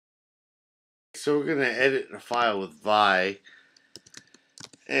so we're going to edit a file with Vi.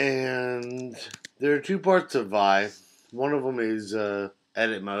 And there are two parts of Vi. One of them is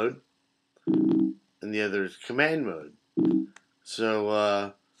edit mode, and the other is command mode.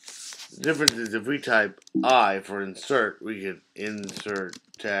 So the difference is if we type I for insert, we can insert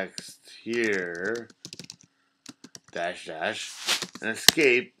text here, dash dash, and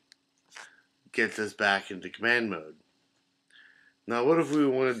escape gets us back into command mode. Now, what if we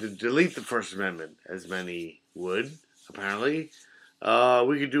wanted to delete the First Amendment, as many would, apparently?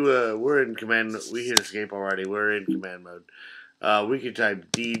 We could do we're in command, we hit escape already, we're in command mode. We could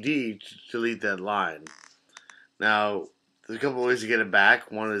type DD to delete that line. Now, there's a couple ways to get it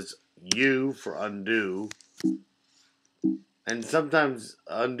back. One is U for undo. And sometimes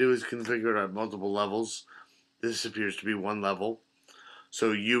undo is configured at multiple levels. This appears to be one level.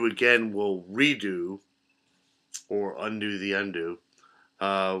 So U again will redo or undo the undo.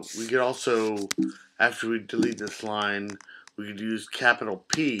 We could also, after we delete this line, we could use capital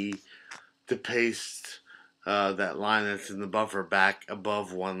P to paste that line that's in the buffer back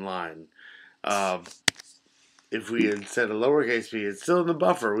above one line. If we had set a lowercase p, it's still in the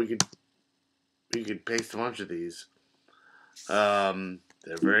buffer. We could paste a bunch of these. They're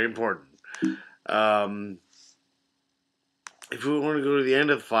very important. If we want to go to the end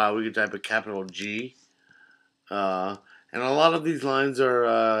of the file, we could type a capital G. And a lot of these lines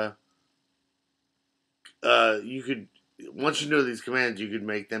are, you could, once you know these commands, you could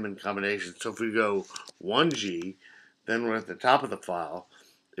make them in combination. So if we go 1G, then we're at the top of the file.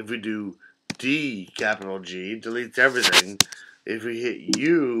 If we do D, capital G, deletes everything. If we hit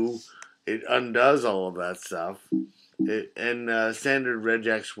U, it undoes all of that stuff. Standard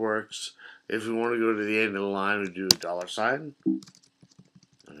regex works. If we want to go to the end of the line, we do a $sign.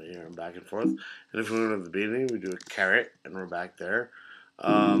 Here and back and forth. And if we want to the beginning, we do a caret, and we're back there.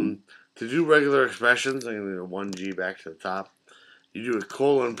 To do regular expressions, I'm going to do 1G back to the top. You do a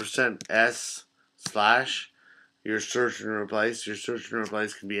 :%s/ your search and replace. Your search and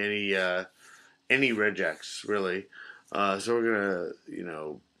replace can be any regex, really. So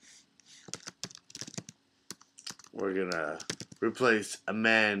we're gonna replace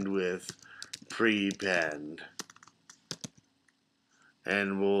amend with prepend,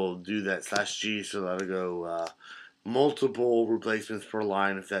 and we'll do that /G, so that'll go multiple replacements per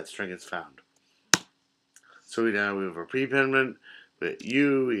line if that string is found. So now we have a prependment with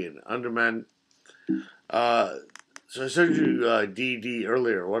U and underment. So I showed you DD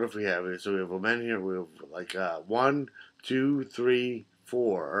earlier. What if we have it? So we have amend here. We have like 1, 2, 3,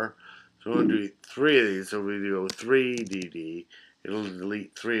 4. So we're going to do 3 of these. So we do 3 DD. It'll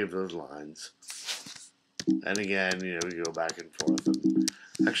delete 3 of those lines. And again, we go back and forth. And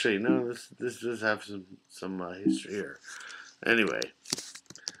actually, no, this does have some history here. Anyway,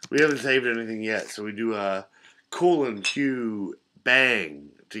 we haven't saved anything yet. So we do a :Q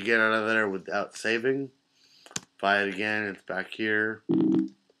bang to get out of there without saving. Buy it again. It's back here.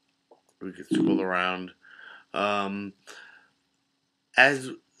 We can scroll around. So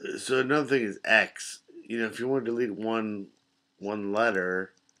another thing is X. If you want to delete one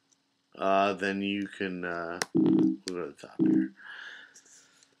letter, then you can we'll go to the top here.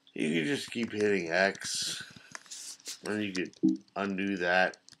 You can just keep hitting X, and you could undo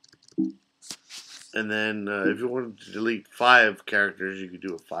that. And then if you wanted to delete 5 characters, you could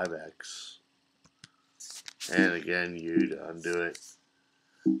do a 5X. And again, you'd undo it.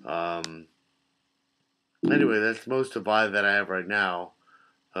 Anyway, that's most of Vi that I have right now.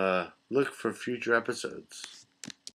 Look for future episodes.